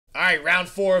right, round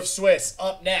 4 of Swiss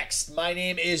up next. My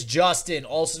name is Justin,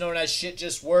 also known as Shit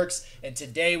Just Works, and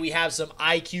today we have some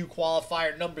IQ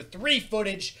Qualifier number 3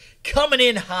 footage coming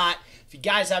in hot. If you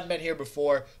guys haven't been here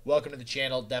before, welcome to the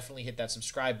channel. Definitely hit that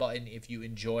subscribe button if you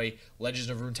enjoy Legends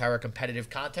of Runeterra competitive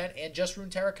content and just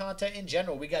Runeterra content in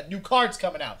general. We got new cards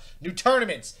coming out, new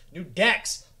tournaments, new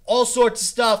decks, all sorts of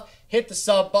stuff. Hit the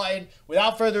sub button.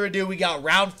 Without further ado, we got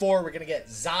round 4. We're going to get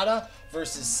Zotta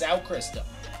versus Seu Cristo.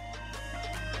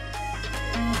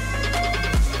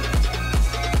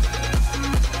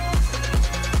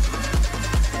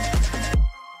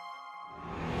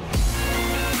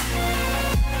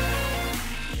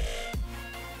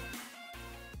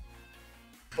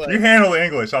 You handle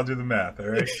English, I'll do the math, all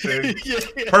right? Yeah.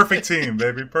 Perfect team,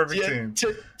 baby, perfect team.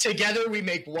 Together we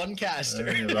make one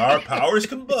caster. Our powers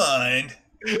combined,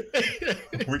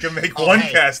 we can make one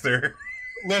caster.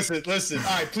 Listen. All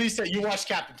right, please say you watched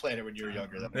Captain Planet when you were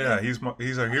younger. Yeah,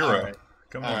 he's a hero. All right.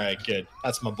 Come on. All right, good.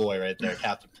 That's my boy right there,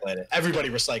 Captain Planet. Everybody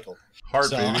recycled.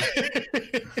 Heart,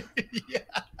 baby. Yeah.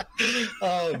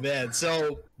 Oh, man.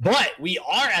 But we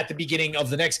are at the beginning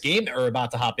of the next game that we're about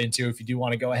to hop into. If you do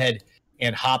want to go ahead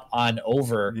and hop on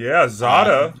over. Yeah,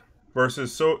 Zotta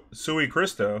versus Seu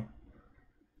Cristo.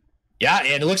 Yeah,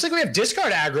 and it looks like we have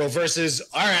discard aggro versus,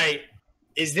 all right,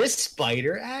 is this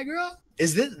spider aggro?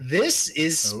 This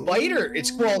is spider. Ooh.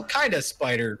 It's, well, kind of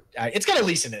spider. It's got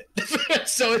Elise in it.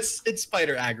 So it's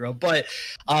spider aggro. But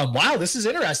wow, this is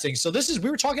interesting. So we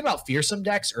were talking about fearsome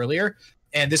decks earlier,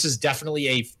 and this is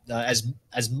definitely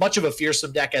as much of a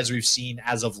fearsome deck as we've seen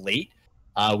as of late.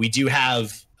 We do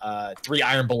have 3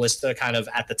 Iron Ballista kind of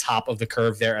at the top of the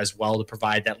curve there as well to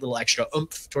provide that little extra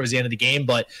oomph towards the end of the game.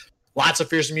 But lots of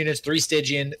fearsome units, 3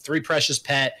 Stygian, 3 Precious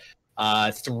Pet,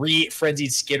 3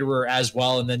 Frenzied Skitterer as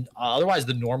well, and then otherwise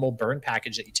the normal burn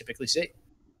package that you typically see.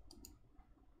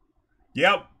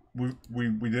 Yep,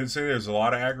 we did say there's a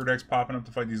lot of aggro decks popping up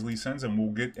to fight these Lee Sins, and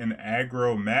we'll get an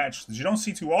aggro match that you don't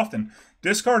see too often.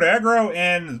 Discard aggro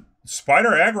and spider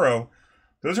aggro,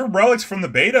 those are relics from the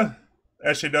beta,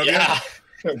 SJW. Yeah.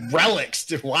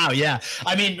 Relics. Wow, yeah.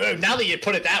 I mean, now that you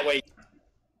put it that way,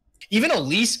 even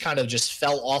Elise kind of just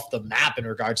fell off the map in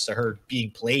regards to her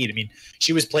being played. I mean,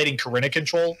 she was played in Corinna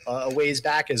Control a ways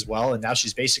back as well, and now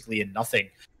she's basically in nothing.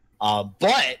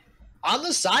 But on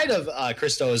the side of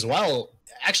Cristo as well,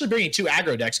 actually bringing 2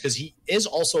 aggro decks because he is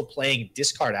also playing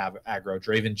discard aggro,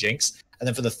 Draven Jinx. And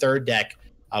then for the third deck,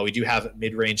 we do have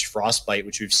mid-range Frostbite,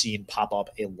 which we've seen pop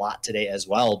up a lot today as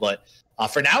well. But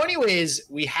for now, anyways,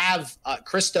 we have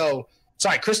Cristo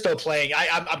playing.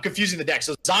 I'm confusing the deck.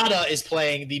 So Zotta is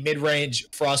playing the mid-range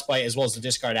Frostbite as well as the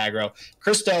discard aggro.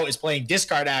 Cristo is playing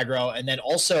discard aggro, and then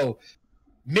also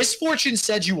Misfortune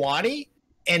Sejuani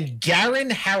and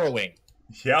Garen Harrowing.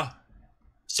 Yeah.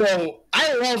 So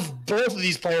I love both of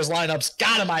these players' lineups.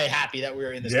 God, am I happy that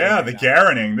we're in this. Yeah, the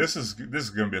Garening. This is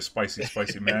going to be a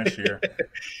spicy match here.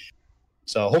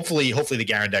 So hopefully the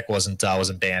Garen deck wasn't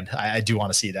banned. I do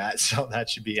want to see that. So that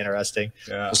should be interesting.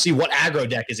 Yeah. We'll see what aggro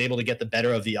deck is able to get the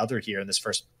better of the other here in this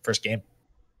first game.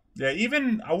 Yeah,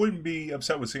 even I wouldn't be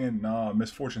upset with seeing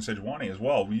Misfortune Sejuani as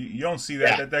well. You don't see that.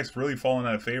 Yeah. That deck's really fallen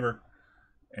out of favor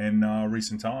in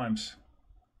recent times.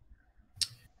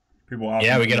 People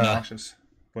often we get obnoxious.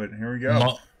 But here we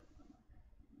go.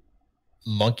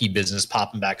 Monkey business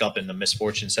popping back up in the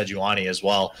Misfortune Sejuani as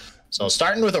well. So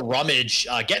starting with a rummage,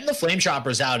 getting the Flame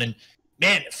Choppers out. And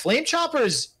man, Flame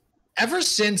Choppers, ever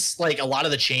since like a lot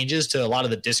of the changes to a lot of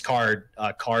the discard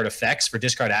card effects for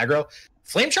discard aggro,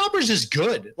 Flame Choppers is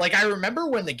good. Like I remember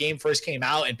when the game first came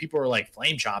out and people were like,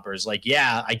 Flame Choppers, like,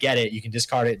 yeah, I get it. You can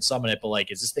discard it and summon it, but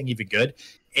like, is this thing even good?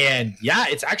 And yeah,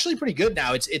 it's actually pretty good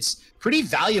now. It's pretty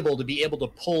valuable to be able to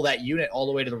pull that unit all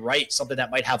the way to the right, something that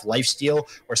might have lifesteal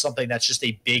or something that's just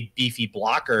a big beefy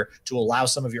blocker to allow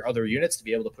some of your other units to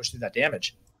be able to push through that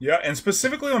damage. Yeah, and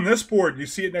specifically on this board, you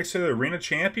see it next to the Arena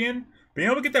Champion. Being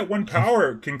able to get that 1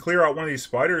 power can clear out one of these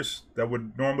spiders that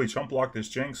would normally chump block this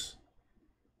Jinx.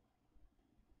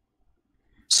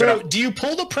 So do you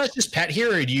pull the Precious Pet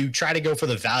here, or do you try to go for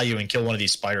the value and kill one of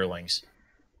these spiderlings?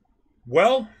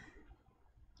 Well,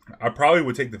 I probably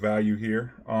would take the value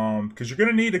here, because you're going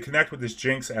to need to connect with this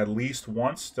Jinx at least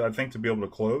once, I think, to be able to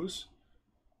close.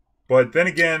 But then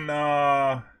again,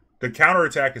 the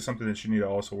counterattack is something that you need to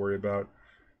also worry about.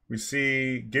 We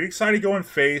see Get Excited going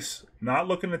face, not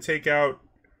looking to take out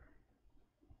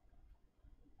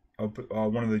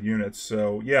one of the units.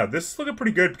 So, yeah, this is looking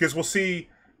pretty good because we'll see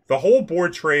the whole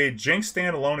board trade. Jinx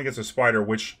stand alone against a Spider,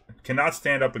 which cannot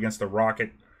stand up against the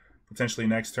Rocket potentially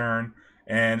next turn.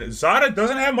 And Zotta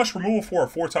doesn't have much removal for a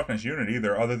 4 toughness unit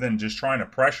either, other than just trying to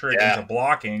pressure it into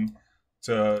blocking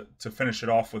to finish it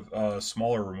off with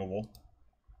smaller removal.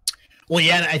 Well,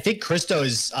 yeah, and I think Christo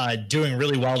is doing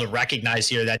really well to recognize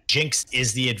here that Jinx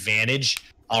is the advantage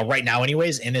right now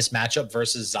anyways in this matchup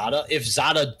versus Zotta. If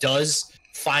Zotta does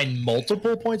find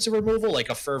multiple points of removal, like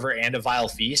a Fervor and a Vile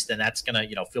Feast, then that's going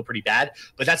to, feel pretty bad.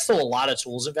 But that's still a lot of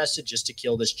tools invested just to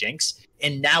kill this Jinx.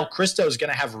 And now Christo is going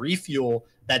to have refuel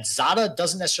that Zotta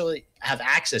doesn't necessarily have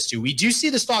access to. We do see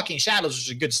the Stalking Shadows, which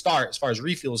is a good start as far as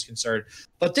refuel is concerned.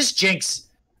 But this Jinx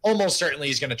almost certainly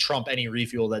is going to trump any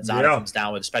refuel that Zotta comes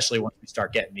down with, especially once we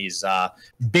start getting these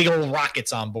big old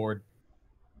rockets on board.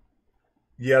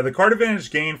 Yeah, the card advantage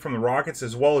gained from the rockets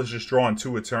as well as just drawing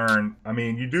 2 a turn. I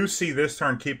mean, you do see this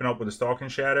turn keeping up with the Stalking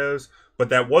Shadows, but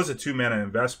that was a 2-mana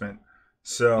investment.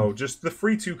 So just the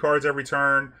free 2 cards every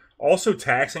turn, also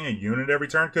taxing a unit every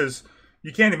turn, because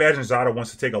you can't imagine Zotta wants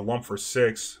to take a lump for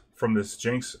 6 from this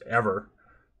Jinx ever.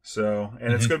 So,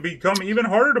 and it's going to become even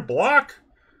harder to block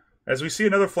as we see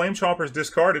another Flame Chompers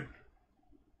discarded.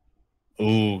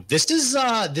 Ooh, this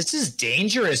is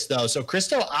dangerous though. So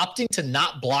Christo opting to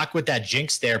not block with that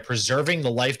Jinx there, preserving the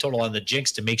life total on the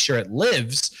Jinx to make sure it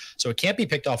lives, so it can't be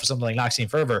picked off with something like Noxian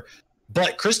Fervor.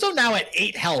 But Christo now at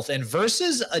 8 health, and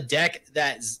versus a deck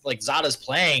that like Zotta's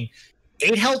playing,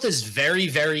 8 health is very,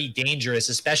 very dangerous,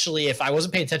 especially if I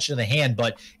wasn't paying attention to the hand.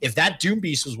 But if that Doom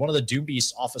Beast was one of the Doom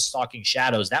Beasts off of Stalking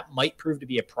Shadows, that might prove to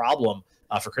be a problem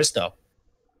for Christo.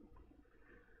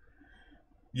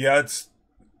 Yeah, it's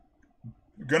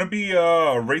going to be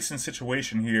a racing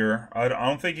situation here. I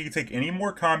don't think he can take any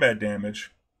more combat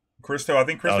damage. I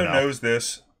think Christo knows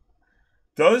this.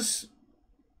 Does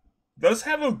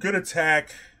have a good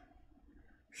attack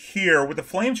here. With the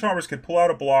Flame Charmers could pull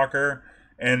out a blocker,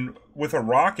 and with a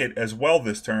rocket as well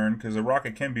this turn, because a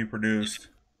rocket can be produced.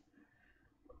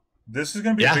 This is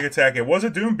going to be a big attack. It was a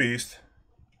Doom Beast.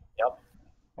 Yep.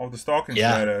 Of the Stalking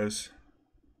Shadows.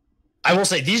 I will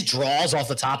say, these draws off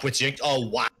the top with Jinx, oh,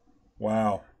 wow.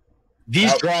 Wow.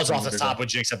 These draws off the top with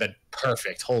Jinx have been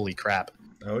perfect. Holy crap.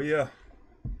 Oh, yeah.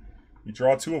 You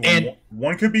draw 2 of them.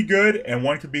 One could be good, and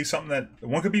one could be something that...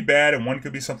 One could be bad, and one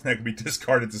could be something that could be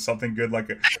discarded to something good. Like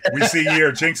we see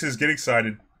here, Jinxes get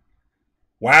excited.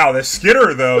 Wow, this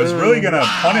Skitter, though, is really going to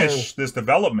punish this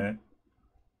development.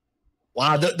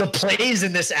 Wow, the plays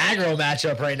in this aggro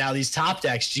matchup right now, these top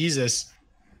decks, Jesus.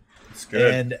 It's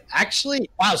good. And actually,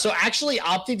 so actually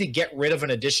opting to get rid of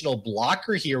an additional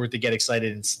blocker here with the Get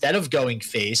Excited instead of going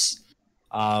face.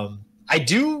 I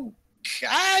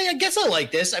guess I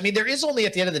like this. I mean, there is only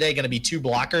at the end of the day going to be 2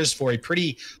 blockers for a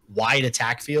pretty wide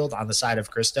attack field on the side of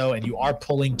Christo, and you are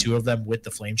pulling 2 of them with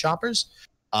the Flame Choppers.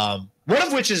 One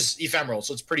of which is ephemeral,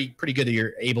 so it's pretty good that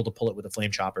you're able to pull it with the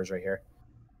Flame Choppers right here.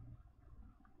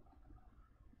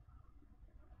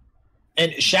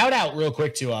 And shout out real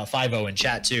quick to 5-0 in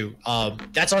chat too.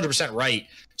 That's 100% right.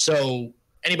 So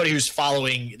anybody who's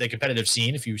following the competitive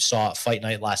scene, if you saw Fight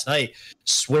Night last night,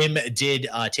 Swim did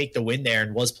take the win there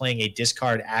and was playing a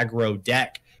discard aggro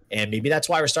deck. And maybe that's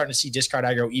why we're starting to see discard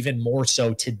aggro even more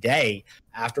so today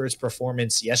after his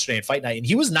performance yesterday in Fight Night. And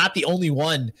he was not the only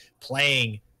one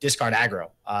playing discard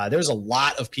aggro. There's a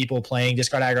lot of people playing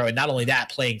discard aggro, and not only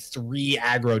that, playing 3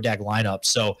 aggro deck lineups.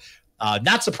 So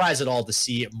not surprised at all to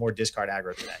see more discard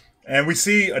aggro today. And we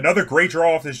see another great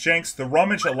draw off this Jinx. The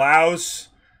Rummage allows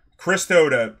Christo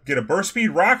to get a burst speed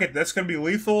rocket. That's going to be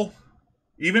lethal,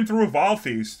 even through a Vile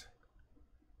Feast.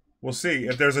 We'll see.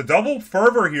 If there's a double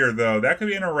Fervor here, though, that could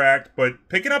be interact. But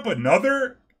picking up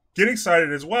another Get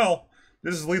Excited as well.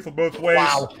 This is lethal both ways.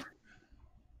 Wow.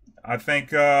 I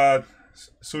think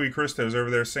Sui Christo's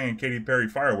over there singing Katy Perry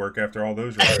Firework after all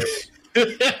those rockets.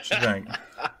 What you think?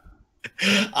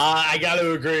 I got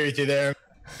to agree with you there.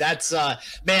 That's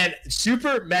man,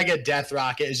 Super Mega Death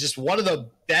Rocket is just one of the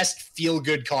best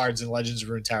feel-good cards in Legends of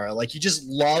Runeterra. Like, you just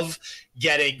love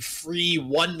getting free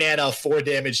 1 mana, 4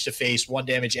 damage to face, 1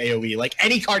 damage AoE. Like,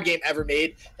 any card game ever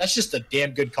made, that's just a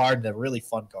damn good card and a really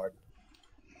fun card.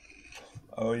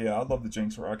 Oh yeah, I love the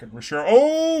Jinx Rocket for sure.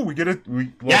 Oh, we get it.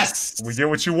 Yes, we get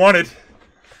what you wanted.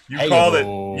 You called it.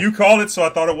 You called it, so I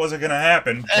thought it wasn't going to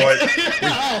happen. But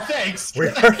oh, thanks.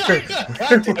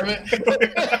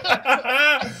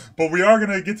 But we are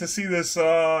going to get to see this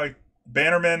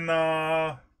Bannerman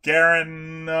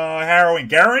Garen harrowing.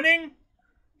 Garaning?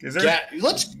 Is there?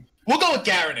 We'll go with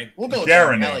Garaning. We'll go with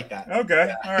Garaning. I like that.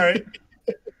 Okay, yeah. All right.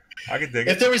 I can dig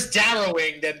it. If there was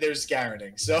Darrowing, then there's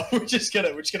Garaning. So we're just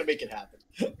gonna make it happen.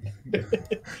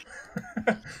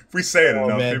 If we say it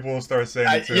enough, man, people will start saying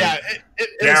it too. Yeah,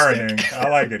 Garaning. I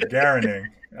like it. Garaning.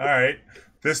 All right.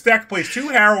 This deck plays 2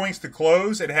 Harrowings to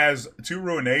close. It has 2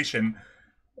 Ruination.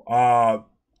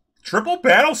 Triple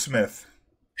Battlesmith.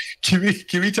 Can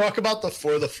we talk about the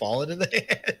For the Fallen in the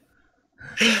hand?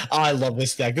 Oh, I love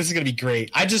this deck. This is gonna be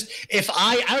great.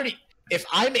 if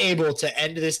I'm able to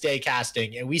end this day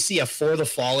casting and we see a For the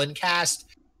Fallen cast,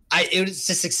 it's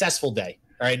a successful day.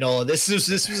 All right, Nola, this was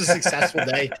a successful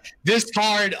day. This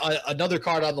card, another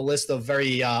card on the list of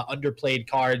very underplayed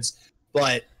cards,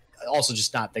 but also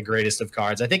just not the greatest of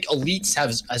cards. I think Elites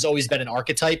has always been an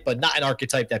archetype, but not an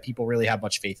archetype that people really have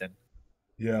much faith in.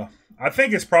 Yeah, I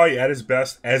think it's probably at its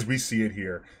best as we see it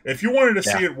here. If you wanted to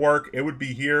see it work, it would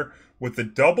be here with the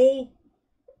double.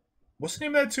 What's the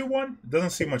name of that 2/1? It doesn't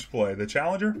see much play. The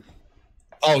Challenger?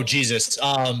 Oh, Jesus.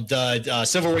 The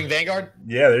Silverwing Vanguard?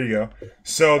 Yeah, there you go.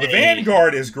 So the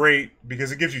Vanguard is great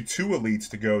because it gives you 2 elites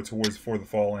to go towards For the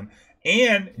Fallen.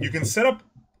 And you can set up,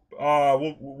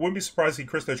 wouldn't be surprised to see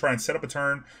Cristo try and set up a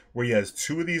turn where he has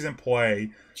 2 of these in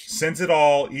play, sends it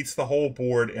all, eats the whole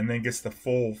board, and then gets the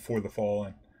full For the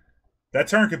Fallen. That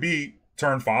turn could be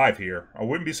turn 5 here. I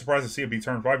wouldn't be surprised to see it be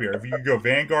turn 5 here. If you could go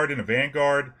Vanguard into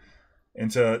Vanguard,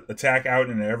 into attack out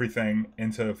and everything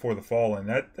into For the Fallen.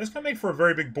 That's going to make for a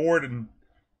very big board and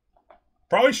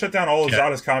probably shut down all of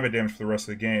Zotta's combat damage for the rest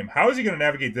of the game. How is he going to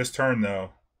navigate this turn,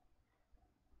 though?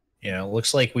 Yeah,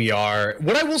 looks like we are.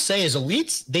 What I will say is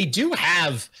Elites, they do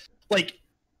have, like,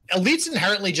 Elites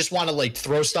inherently just want to, like,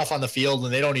 throw stuff on the field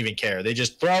and they don't even care. They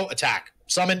just throw, attack,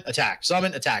 summon, attack,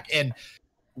 summon, attack. And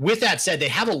with that said, they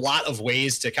have a lot of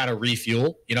ways to kind of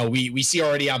refuel. You know, we see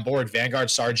already on board Vanguard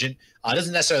Sergeant.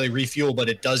 Doesn't necessarily refuel, but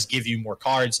it does give you more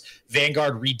cards.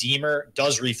 Vanguard Redeemer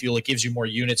does refuel. It gives you more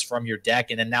units from your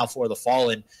deck. And then now For the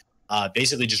Fallen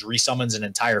basically just resummons an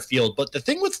entire field. But the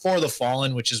thing with For the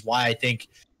Fallen, which is why I think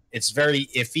it's very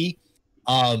iffy,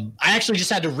 I actually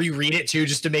just had to reread it too,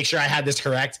 just to make sure I had this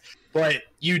correct. But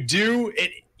you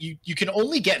can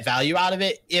only get value out of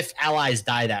it if allies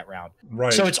die that round.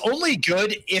 Right. So it's only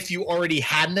good if you already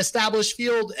had an established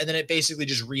field, and then it basically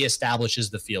just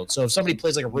reestablishes the field. So if somebody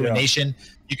plays like a Ruination,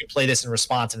 you can play this in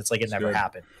response, and it's like it never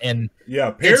happened. And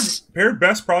yeah, paired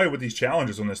best probably with these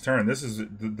challenges on this turn. This is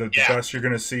the best you're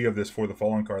going to see of this For the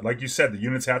Fallen card. Like you said, the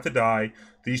units have to die.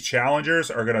 These challengers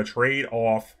are going to trade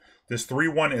off. This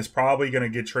 3/1 is probably going to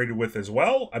get traded with as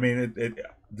well. I mean,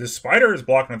 this spider is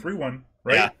blocking a 3/1,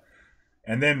 right? Yeah.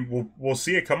 And then we'll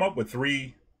see it come up with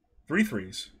 3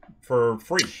 3/3s for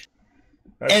free.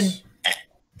 And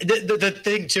the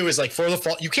thing too is, like, For the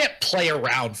Fallen, you can't play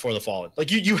around For the Fallen. Like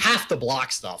you have to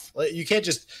block stuff. Like, you can't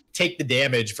just take the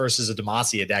damage versus a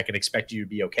Demacia deck and expect you to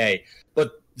be okay.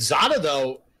 But Zotta,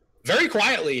 though, very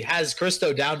quietly has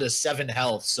Cristo down to 7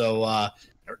 health. So I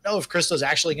don't know if Cristo's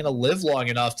actually going to live long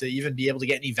enough to even be able to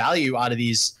get any value out of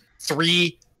these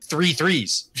 3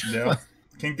 3/3s. Yeah.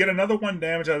 Can get another 1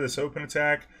 damage out of this open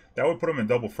attack. That would put him in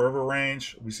double fervor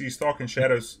range. We see Stalking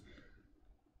Shadows.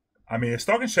 I mean, if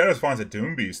Stalking Shadows finds a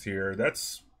Doom Beast here,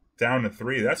 that's down to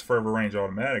 3. That's fervor range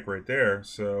automatic right there.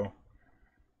 So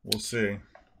we'll see.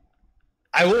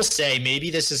 I will say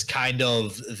maybe this is kind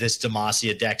of this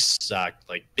Demacia deck's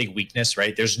like big weakness,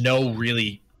 right? There's no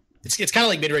really. It's kind of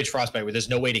like mid-range Frostbite where there's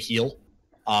no way to heal.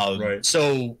 Right.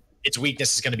 So its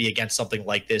weakness is going to be against something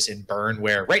like this in Burn,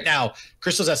 where right now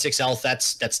Crystal's at 6 health.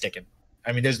 That's sticking.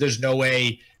 I mean, there's no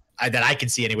way that I can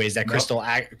see, anyways, that Crystal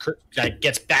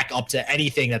gets back up to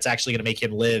anything that's actually going to make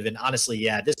him live. And honestly,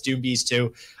 yeah, this Doom Beast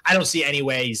too. I don't see any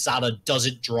way Zotta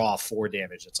doesn't draw 4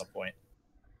 damage at some point.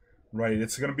 Right.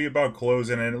 It's going to be about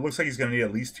closing, and it looks like he's going to need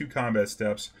at least 2 combat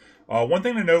steps. One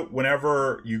thing to note: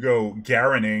 whenever you go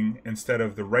Garaning instead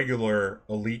of the regular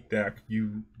elite deck,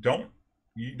 you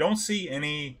don't see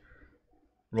any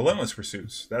Relentless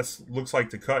Pursuits. That looks like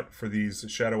the cut for these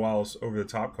Shadow Owls over the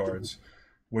top cards,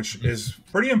 which is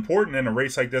pretty important in a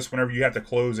race like this whenever you have to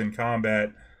close in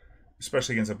combat,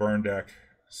 especially against a burn deck.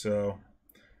 So,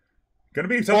 going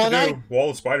to be tough to do. Wall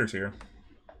of Spiders here.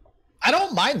 I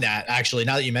don't mind that, actually,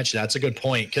 now that you mention that. It's a good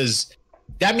point, because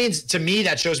that means, to me,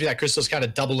 that shows me that Crystal's kind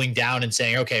of doubling down and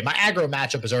saying, okay, my aggro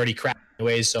matchup is already crap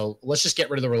anyways, so let's just get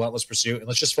rid of the Relentless Pursuit and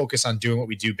let's just focus on doing what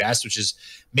we do best, which is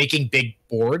making big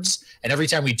boards. And every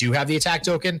time we do have the attack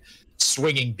token,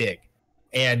 swinging big.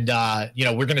 And, you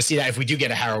know, we're going to see that if we do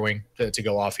get a Harrowing to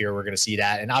go off here, we're going to see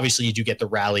that. And obviously you do get the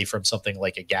rally from something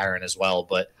like a Garen as well.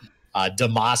 But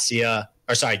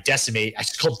Decimate. I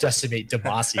just called Decimate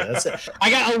Demacia. That's it. I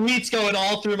got elites going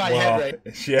all through my head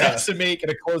right. Yeah. Decimate going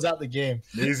to close out the game.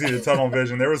 Easy to tunnel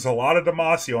vision. There was a lot of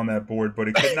Demacia on that board, but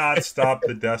it could not stop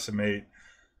the Decimate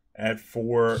at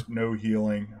 4, no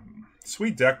healing.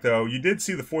 Sweet deck, though. You did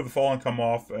see the For the Fallen come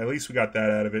off. At least we got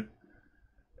that out of it.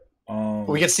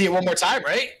 We can see it one more time,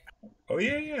 right? Oh,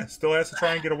 yeah. Still has to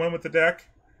try and get a win with the deck.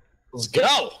 Let's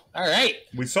go. All right.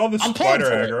 We saw the spider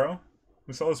aggro.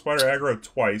 We saw the spider aggro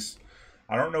twice.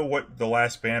 I don't know what the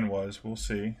last ban was. We'll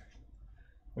see.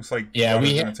 Looks like we're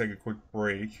going to take a quick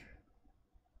break.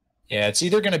 Yeah, it's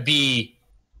either going to be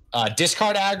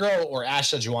discard aggro or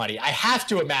Ash Sejuani. I have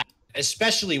to imagine,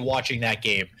 especially watching that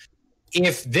game,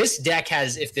 if this deck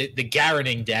has, if the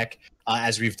Garaning deck,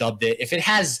 as we've dubbed it, if it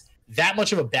has that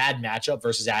much of a bad matchup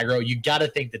versus aggro, you got to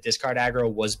think that discard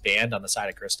aggro was banned on the side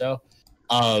of Cristo.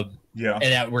 Yeah. And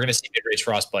that we're going to see mid-range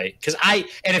Frostbite.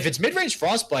 And if it's mid-range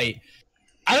Frostbite,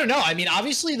 I don't know. I mean,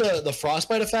 obviously the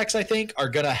Frostbite effects, I think, are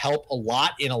going to help a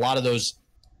lot in a lot of those,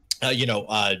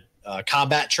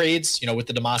 combat trades, with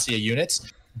the Demacia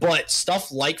units. But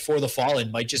stuff like For the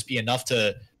Fallen might just be enough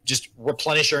to just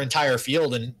replenish your entire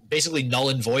field and basically null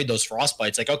and void those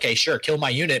Frostbites. Like, okay, sure, kill my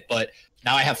unit, but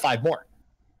now I have 5 more.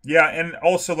 Yeah, and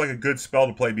also like a good spell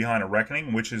to play behind a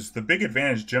Reckoning, which is the big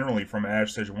advantage generally from an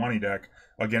Ash Sejuani deck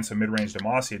against a mid-range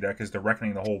Demacia deck, is the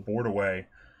Reckoning the whole board away.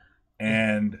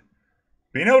 And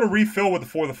being able to refill with the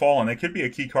For the Fallen, that could be a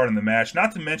key card in the match.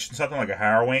 Not to mention something like a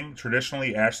Harrowing.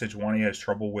 Traditionally, Ash Sejuani has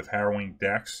trouble with Harrowing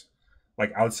decks,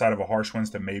 like outside of a Harsh Winds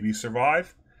to maybe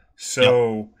survive.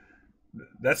 So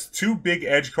that's 2 big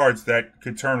edge cards that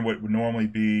could turn what would normally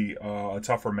be a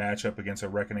tougher matchup against a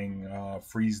Reckoning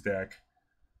freeze deck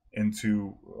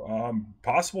into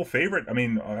possible favorite. I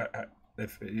mean,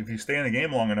 if you stay in the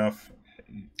game long enough,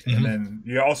 and then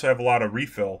you also have a lot of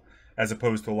refill as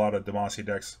opposed to a lot of Demacia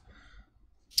decks.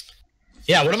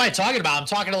 Yeah, what am I talking about? I'm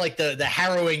talking to like the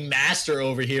Harrowing Master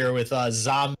over here with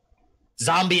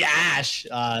Zombie Ash,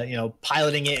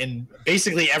 piloting it in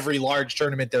basically every large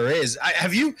tournament there is.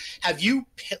 Have you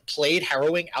played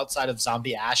Harrowing outside of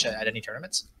Zombie Ash at any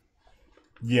tournaments?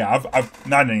 Yeah, I've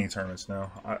not in any tournaments.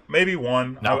 No, maybe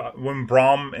one. No. When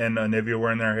Braum and Nivea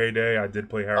were in their heyday, I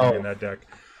did play Harrowing in that deck.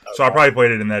 So I probably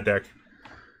played it in that deck.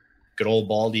 Good old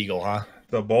Bald Eagle, huh?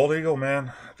 The Bald Eagle,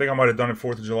 man. I think I might have done it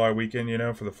 4th of July weekend,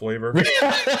 for the flavor.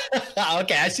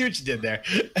 Okay, I see what you did there.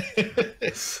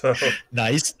 So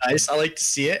nice. I like to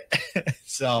see it.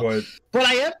 But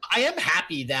I am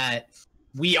happy that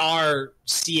we are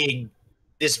seeing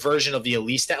this version of the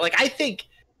Elise deck. Like, I think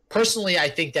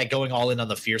that going all in on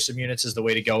the fearsome units is the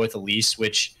way to go with Elise,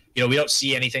 which, we don't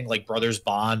see anything like Brothers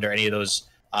Bond or any of those,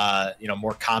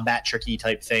 more combat tricky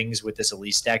type things with this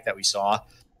Elise deck that we saw.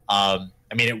 I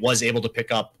mean, it was able to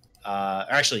pick up,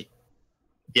 it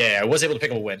was able to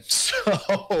pick up a win.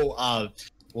 So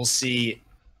we'll see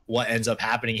what ends up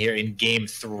happening here in game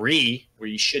 3, where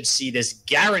you should see this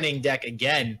Garaning deck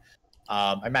again.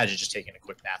 I imagine just taking a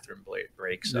quick bathroom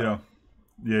break. So.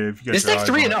 Yeah. If you this deck's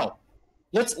 3-0.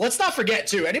 Let's not forget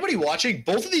too. Anybody watching?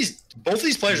 Both of these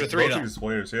players are 3-0. Both of these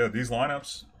players, yeah. These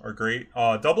lineups are great.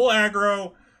 Double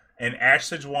aggro and Ash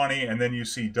Sejuani, and then you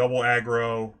see double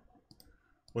aggro.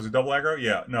 Was it double aggro?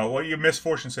 Yeah. No. Well, you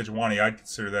Misfortune Sejuani. I'd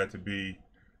consider that to be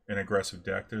an aggressive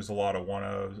deck. There's a lot of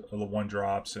one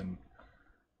drops, and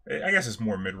I guess it's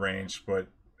more mid range, but.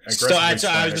 So I was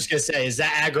just gonna say, is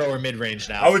that aggro or mid range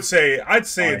now? I'd say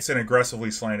it's an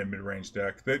aggressively slanted mid range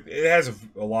deck. It has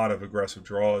a lot of aggressive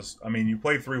draws. I mean, you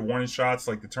play 3 warning shots,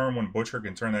 like the turn 1 Butcher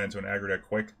can turn that into an aggro deck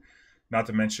quick. Not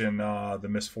to mention the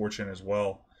Misfortune as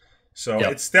well. So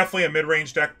it's definitely a mid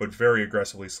range deck, but very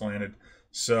aggressively slanted.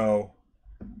 So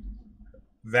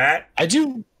that I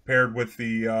do paired with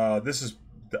the this is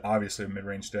obviously a mid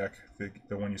range deck.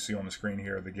 The one you see on the screen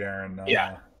here, the Garen,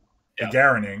 the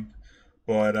Garaning.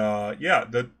 But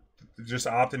just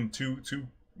opting two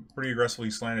pretty aggressively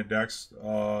slanted decks,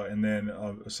 and then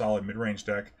a solid mid range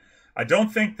deck. I don't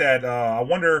think that I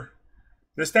wonder.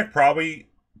 This deck probably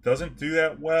doesn't do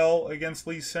that well against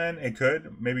Lee Sin. It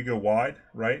could maybe go wide,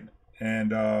 right?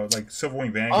 And like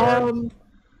Silverwing Vanguard.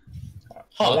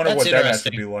 I wonder what that has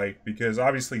to be like, because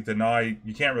obviously Deny,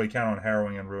 you can't really count on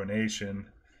Harrowing and Ruination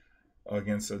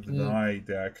against a Deny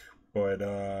deck. But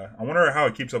I wonder how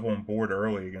it keeps up on board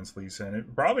early against Lee Sin.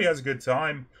 It probably has a good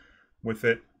time with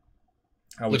it.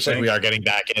 Looks like we are getting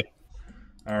back in.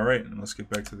 All right, let's get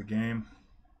back to the game.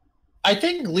 I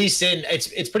think Lee Sin,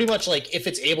 it's pretty much like if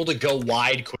it's able to go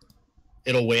wide,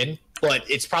 it'll win. But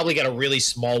it's probably got a really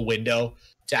small window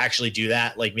to actually do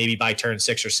that, like maybe by turn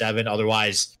 6 or 7.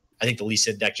 Otherwise, I think the Lee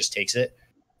Sin deck just takes it.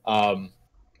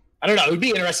 I don't know. It would be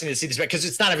interesting to see this because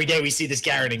it's not every day we see this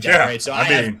Garaning deck, right? So I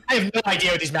have no idea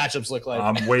what these matchups look like.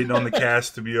 I'm waiting on the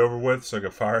cast to be over with so I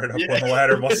can fire it up on the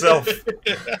ladder myself.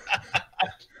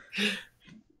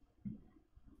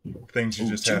 Things you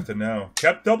just have to know.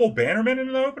 Kept double Bannerman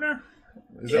in the opener?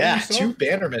 Is that 2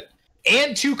 Bannerman.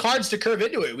 And 2 cards to curve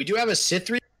into it. We do have a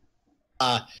Sithri.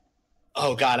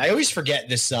 Oh God, I always forget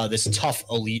this tough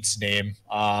elite's name.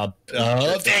 Vanguard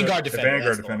Defender.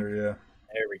 Vanguard Defender, yeah.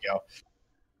 There we go.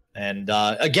 And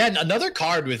again, another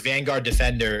card with Vanguard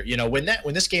Defender.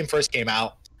 When this game first came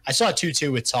out, I saw a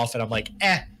 2/2 with tough, and I'm like,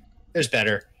 there's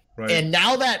better. Right. And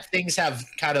now that things have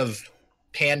kind of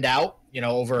panned out,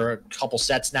 over a couple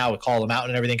sets now with Call Them Out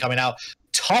and everything coming out.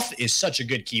 Tough is such a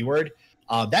good keyword.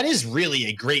 That is really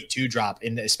a great 2-drop,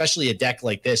 and especially a deck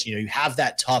like this. You have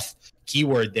that tough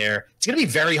keyword there. It's going to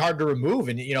be very hard to remove.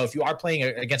 And, if you are playing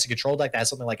against a control deck that has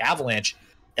something like Avalanche,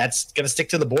 that's going to stick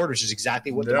to the board, which is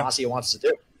exactly what Demacia wants to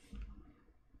do.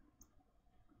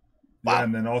 Wow. Yeah,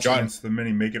 and then also against the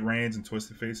many Make It Rains and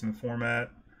Twisted Face in the format.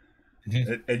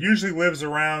 Mm-hmm. It usually lives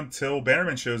around till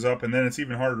Bannerman shows up, and then it's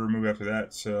even harder to remove after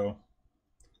that. So,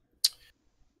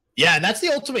 yeah, and that's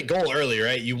the ultimate goal early,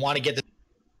 right? You want to get the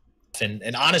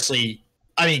and honestly,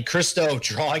 I mean, Cristo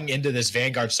drawing into this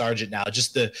Vanguard Sergeant now,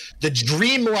 just the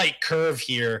dreamlike curve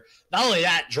here. Not only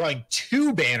that, drawing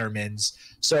 2 Bannermans.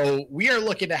 So we are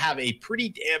looking to have a pretty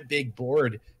damn big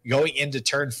board going into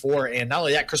turn 4. And not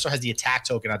only that, Cristo has the attack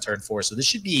token on turn 4. So this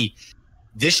should be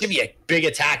a big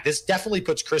attack. This definitely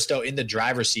puts Cristo in the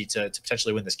driver's seat to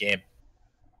potentially win this game.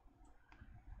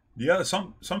 Yeah,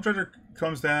 some treasure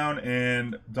comes down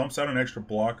and dumps out an extra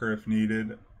blocker if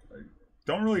needed.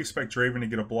 Don't really expect Draven to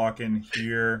get a block in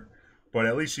here, but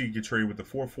at least you get trade with the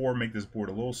 4/4, make this board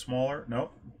a little smaller.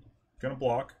 Nope, gonna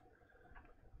block.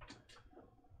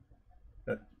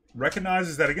 That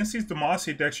recognizes that against these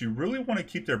Demacia decks, you really want to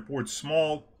keep their board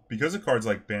small because of cards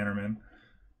like Bannerman.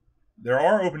 There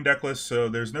are open deck lists, so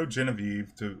there's no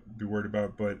Genevieve to be worried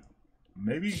about, but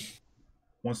maybe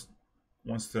wants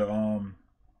to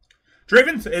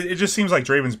Draven. It just seems like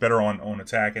Draven's better on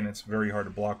attack, and it's very hard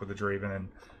to block with the Draven and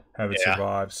have it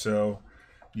survive. So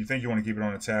you think you want to keep it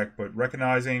on attack, but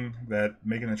recognizing that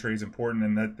making the trade is important,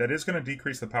 and that is going to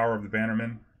decrease the power of the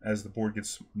Bannerman as the board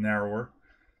gets narrower.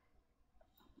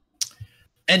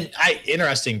 And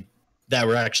interesting that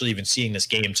we're actually even seeing this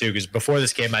game too, because before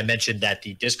this game I mentioned that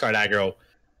the discard aggro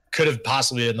could have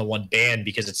possibly been the one banned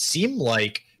because it seemed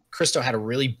like Cristo had a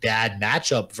really bad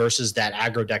matchup versus that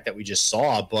aggro deck that we just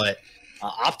saw, but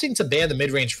opting to ban the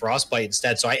mid-range Frostbite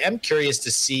instead. So I am curious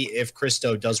to see if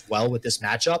Cristo does well with this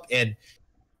matchup. And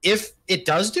if it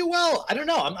does do well, I don't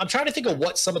know. I'm trying to think of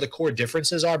what some of the core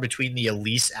differences are between the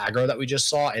Elise aggro that we just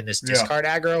saw and this discard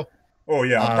aggro. Oh,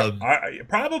 yeah.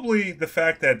 Probably the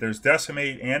fact that there's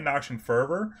Decimate and Noxian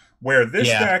Fervor, where this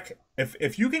deck,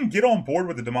 if you can get on board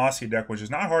with the Demacia deck, which is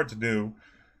not hard to do,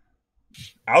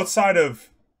 outside of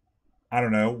I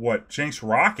don't know what Jinx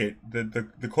Rocket,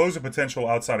 the closer potential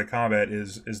outside of combat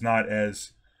is not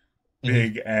as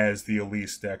big as the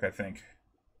Elise deck. I think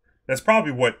that's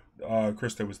probably what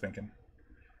Cristo was thinking.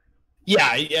 Yeah,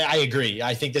 I agree.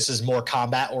 I think this is more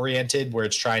combat oriented, where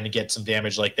it's trying to get some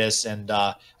damage like this, and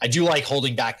I do like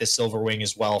holding back the Silverwing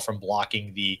as well from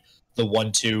blocking the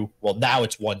 1/2. Well, now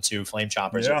it's 1/2 Flame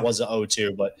Chompers. Yeah. It was a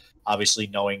 0/2, but obviously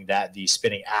knowing that the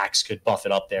Spinning Axe could buff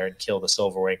it up there and kill the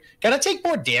Silverwing. Gotta take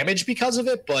more damage because of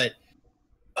it, but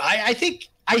I think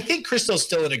Cristo's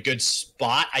still in a good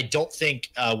spot. I don't think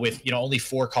with only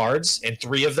 4 cards and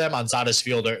 3 of them on Zotta's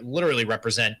field literally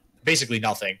represent basically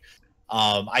nothing.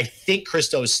 I think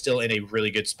Cristo is still in a really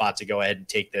good spot to go ahead and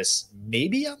take this.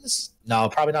 Maybe on this? No,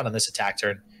 probably not on this attack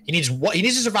turn. He needs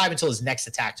to survive until his next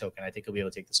attack token. I think he'll be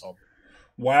able to take this home.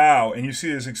 Wow, and you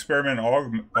see this Experiment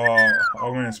Augment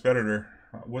Expeditor.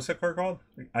 What's that card called?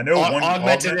 I know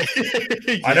Augmented.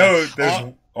 I know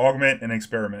there's Augment and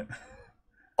Experiment.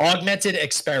 Augmented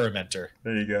Experimenter.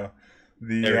 There you go.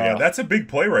 That's a big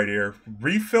play right here.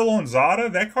 Refill on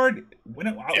Zotta. That card, when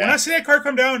I see that card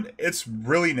come down, it's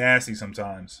really nasty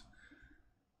sometimes.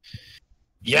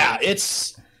 Yeah,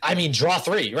 draw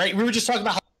 3, right? We were just talking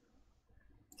about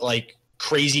how,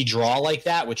 crazy draw like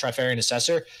that with Trifarian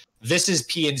Assessor. This is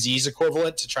P&Z's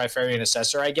equivalent to Trifarian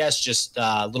Assessor, I guess, just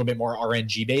a little bit more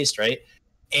RNG based, right?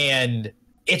 And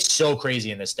it's so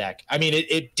crazy in this deck. I mean,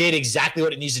 it did exactly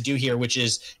what it needs to do here, which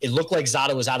is it looked like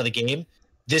Zotta was out of the game.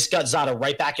 This got Zotta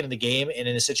right back into the game and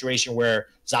in a situation where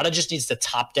Zotta just needs to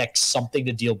top deck something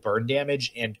to deal burn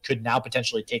damage and could now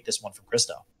potentially take this one from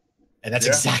Cristo. And that's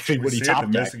exactly what he top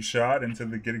decked. The Mystic Shot into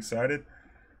the Get Excited.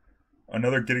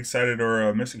 Another Get Excited or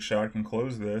a Mystic Shot can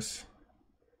close this.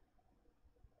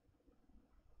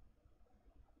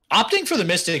 Opting for the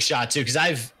Mystic Shot, too,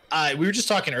 because we were just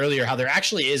talking earlier how there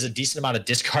actually is a decent amount of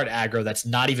discard aggro that's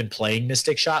not even playing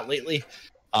Mystic Shot lately.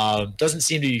 Doesn't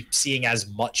seem to be seeing as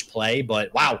much play,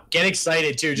 but wow, Get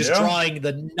Excited, too. Just drawing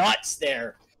the nuts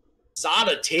there.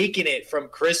 Zotta taking it from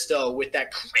Cristo with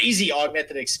that crazy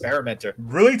Augmented Experimenter.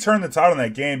 Really turned the tide on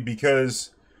that game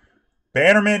because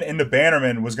Bannerman into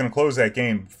Bannerman was going to close that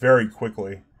game very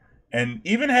quickly. And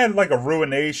even had a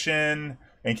Ruination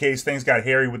in case things got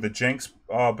hairy with the Jinx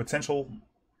potential.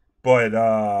 But,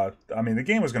 the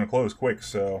game was going to close quick.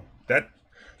 So that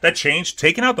changed.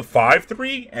 Taking out the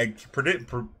 5/3 and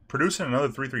producing another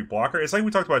 3/3 blocker. It's like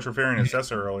we talked about Trifarian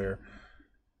Assessor earlier.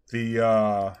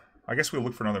 I guess we'll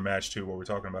look for another match too while we're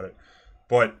talking about it.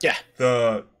 But Yeah.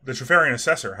 the Trifarian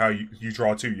Assessor, how you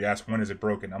draw 2, you ask when is it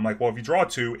broken. I'm like, well, if you draw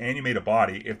 2 and you made a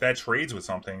body, if that trades with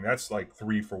something, that's like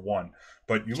 3 for 1.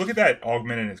 But you look at that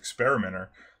Augmented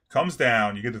Experimenter, comes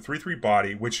down, you get the 3/3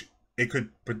 body, which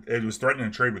it was threatening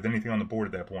to trade with anything on the board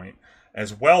at that point,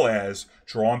 as well as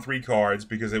drawing 3 cards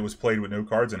because it was played with no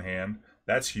cards in hand.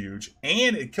 That's huge,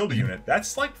 and it killed a unit.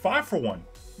 That's like 5 for 1.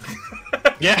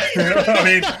 Yeah. You know what I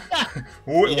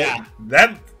mean? Yeah.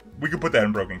 That we could put that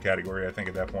in broken category, I think,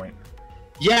 at that point.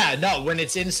 Yeah, no, when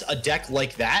it's in a deck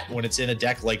like that, when it's in a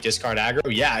deck like Discard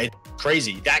Aggro, yeah, it's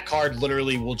crazy. That card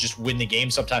literally will just win the game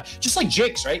sometimes. Just like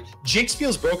Jinx, right? Jinx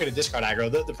feels broken in Discard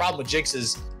Aggro. The problem with Jinx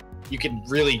is you can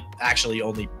really actually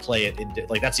only play it in,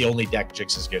 like, that's the only deck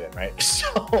Jinx is good in, right?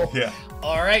 So, Yeah.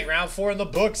 All right, round 4 in the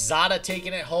book. Zotta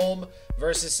taking it home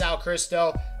versus Seu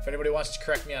Cristo. If anybody wants to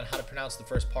correct me on how to pronounce the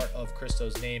first part of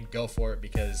Cristo's name, go for it,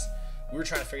 because we were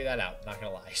trying to figure that out, not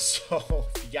gonna lie. So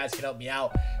if you guys can help me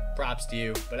out, props to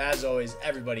you. But as always,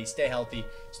 everybody stay healthy,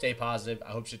 stay positive.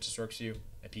 I hope shit just works for you,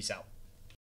 and peace out.